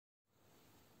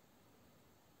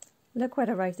Look what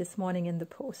arrived this morning in the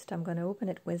post. I'm going to open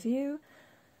it with you.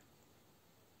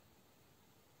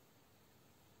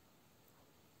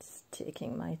 It's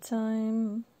taking my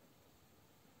time.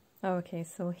 Okay,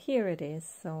 so here it is.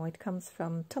 So it comes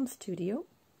from Tom Studio.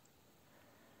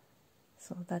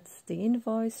 So that's the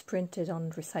invoice printed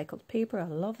on recycled paper. I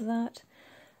love that.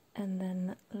 And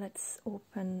then let's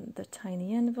open the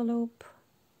tiny envelope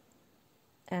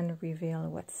and reveal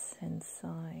what's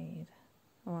inside.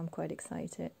 Oh, I'm quite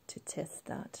excited to test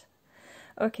that.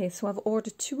 Okay, so I've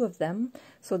ordered 2 of them.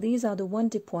 So these are the one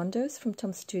dip wonders from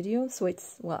Tom Studio. So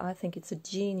it's, well, I think it's a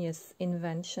genius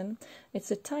invention. It's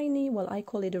a tiny, well, I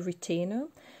call it a retainer,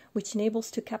 which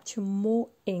enables to capture more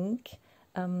ink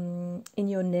in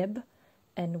your nib,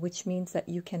 and which means that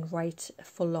you can write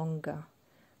for longer,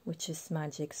 which is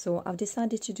magic. So I've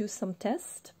decided to do some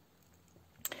tests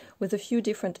with a few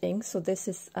different inks. So this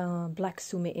is black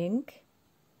Sumi ink.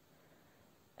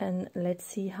 And let's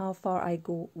see how far I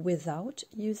go without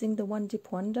using the one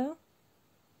dip wonder.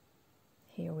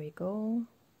 Here we go.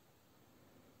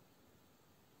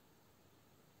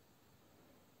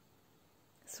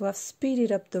 So I've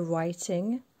speeded up the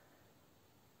writing.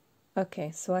 Okay,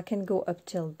 so I can go up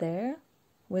till there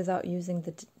without using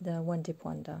the one dip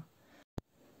wonder.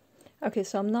 Okay,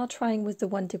 so I'm now trying with the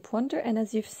one dip wonder, and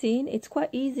as you've seen, it's quite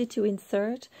easy to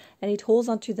insert, and it holds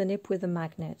onto the nib with a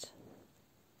magnet.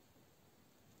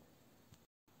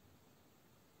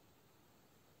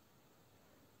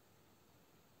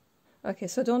 Okay,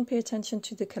 so don't pay attention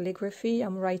to the calligraphy.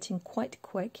 I'm writing quite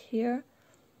quick here.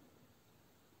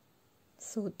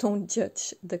 So don't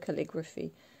judge the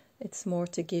calligraphy. It's more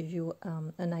to give you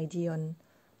an idea on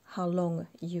how long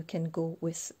you can go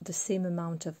with the same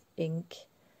amount of ink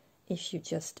if you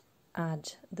just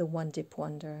add the one dip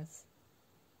wonders.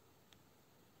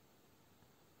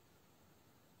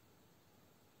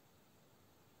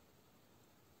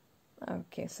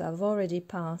 Okay, so I've already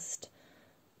passed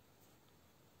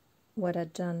what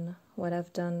I've done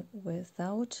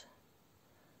without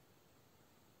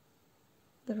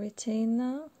the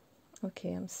retainer.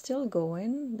 Okay, I'm still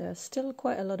going. There's still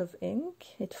quite a lot of ink.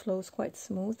 It flows quite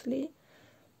smoothly.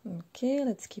 Okay,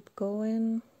 let's keep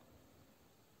going.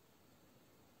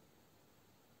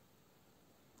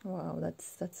 Wow,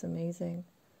 that's amazing.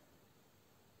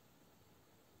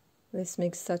 This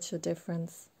makes such a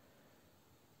difference.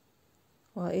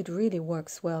 Well, it really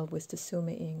works well with the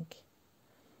Sumi ink,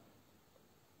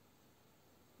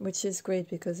 which is great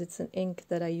because it's an ink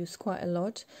that I use quite a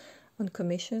lot on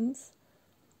commissions.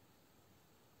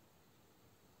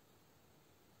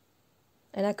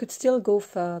 And I could still go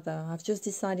further. I've just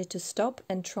decided to stop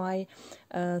and try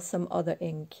some other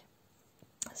ink.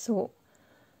 So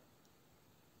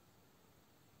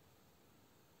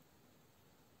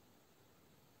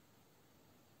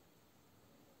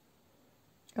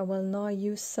I will now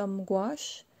use some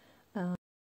gouache,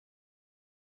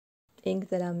 ink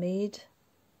that I made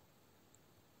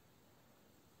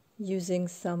using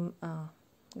some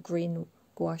green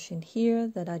gouache in here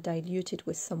that I diluted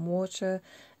with some water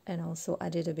and also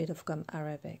added a bit of gum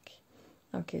arabic.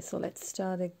 Okay, so let's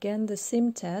start again the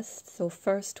same test. So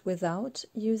first without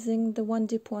using the one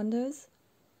dip wonders.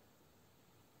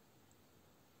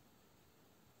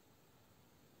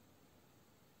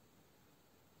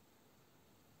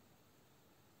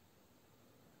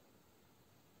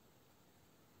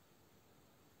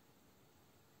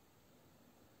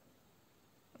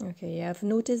 Okay, yeah, I've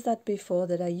noticed that before,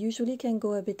 that I usually can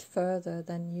go a bit further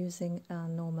than using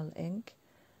normal ink.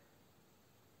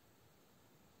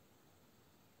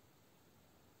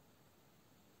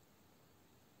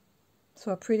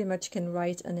 So I pretty much can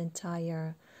write an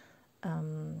entire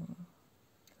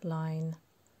line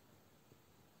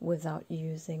without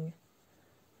using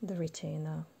the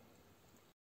retainer.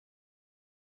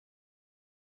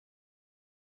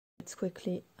 Let's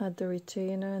quickly add the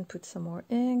retainer and put some more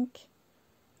ink.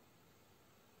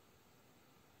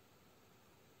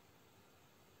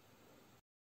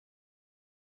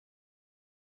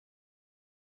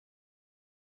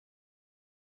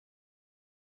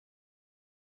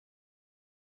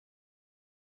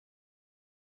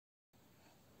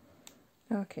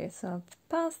 Okay, so I've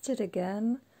passed it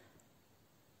again.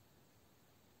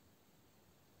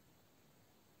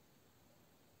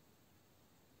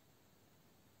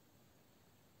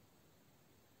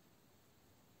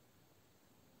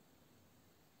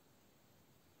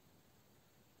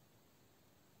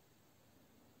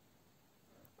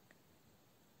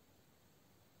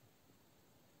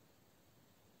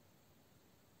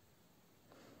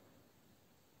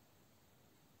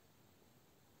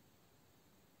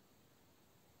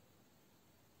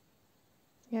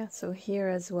 Yeah, so here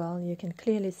as well, you can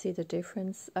clearly see the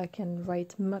difference. I can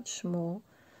write much more.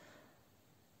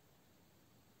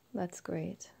 That's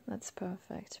great. That's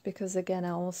perfect. Because again,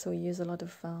 I also use a lot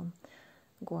of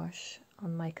gouache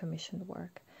on my commissioned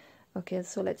work. Okay,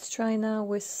 so let's try now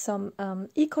with some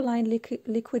Ecoline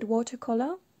liquid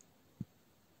watercolor.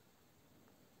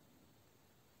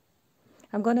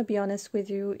 I'm going to be honest with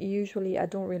you, usually I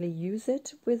don't really use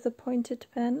it with the pointed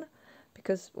pen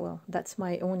because, well, that's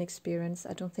my own experience.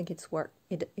 I don't think it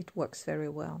works very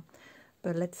well.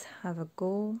 But let's have a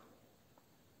go.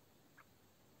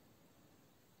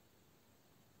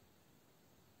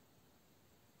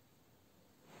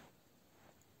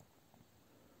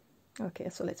 Okay,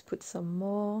 so let's put some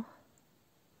more.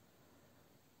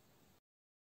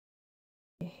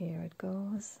 Here it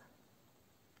goes.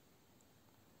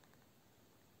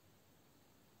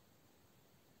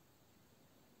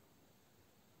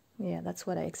 Yeah, that's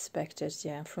what I expected,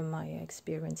 yeah, from my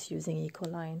experience using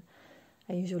Ecoline.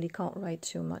 I usually can't write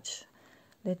too much.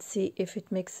 Let's see if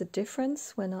it makes a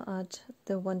difference when I add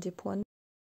the one dip one.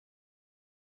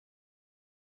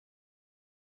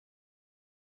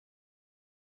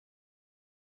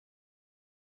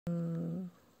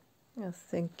 I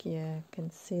think, yeah, I can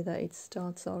see that it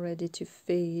starts already to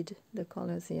fade, the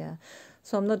colors, yeah.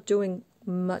 So I'm not doing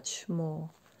much more.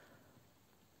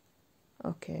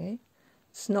 Okay,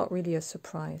 it's not really a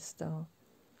surprise though.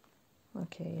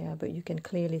 Okay, yeah, but you can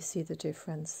clearly see the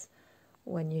difference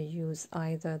when you use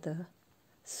either the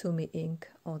Sumi ink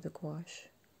or the gouache.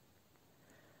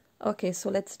 Okay, so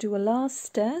let's do a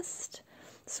last test.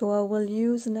 So I will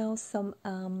use now some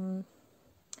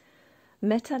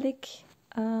metallic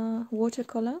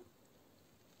watercolor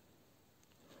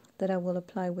that I will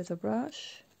apply with a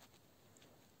brush.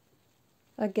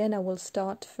 Again, I will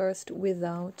start first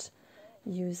without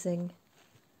using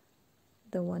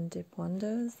the one dip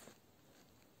wonders.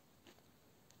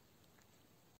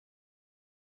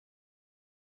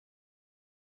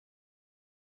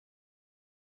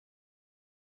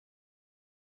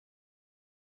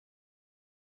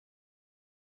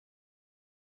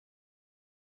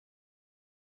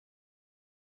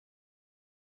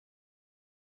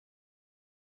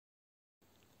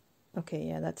 Okay,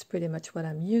 yeah, that's pretty much what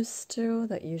I'm used to.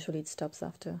 That usually it stops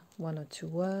after 1 or 2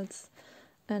 words.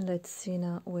 And let's see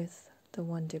now with the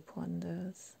one dip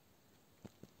wonders.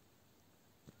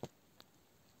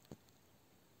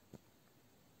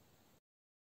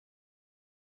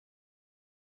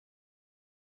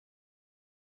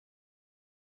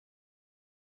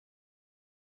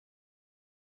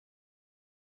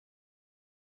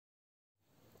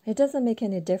 It doesn't make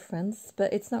any difference,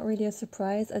 but it's not really a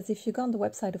surprise, as if you go on the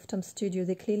website of Tom Studio,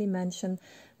 they clearly mention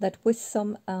that with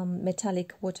some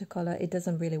metallic watercolor, it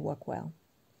doesn't really work well.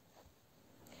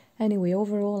 Anyway,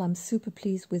 overall, I'm super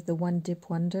pleased with the one dip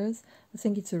wonders. I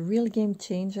think it's a real game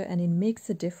changer, and it makes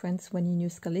a difference when you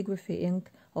use calligraphy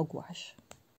ink or gouache.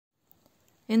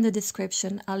 In the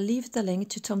description, I'll leave the link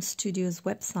to Tom Studio's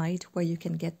website where you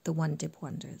can get the one dip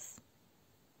wonders.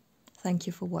 Thank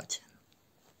you for watching.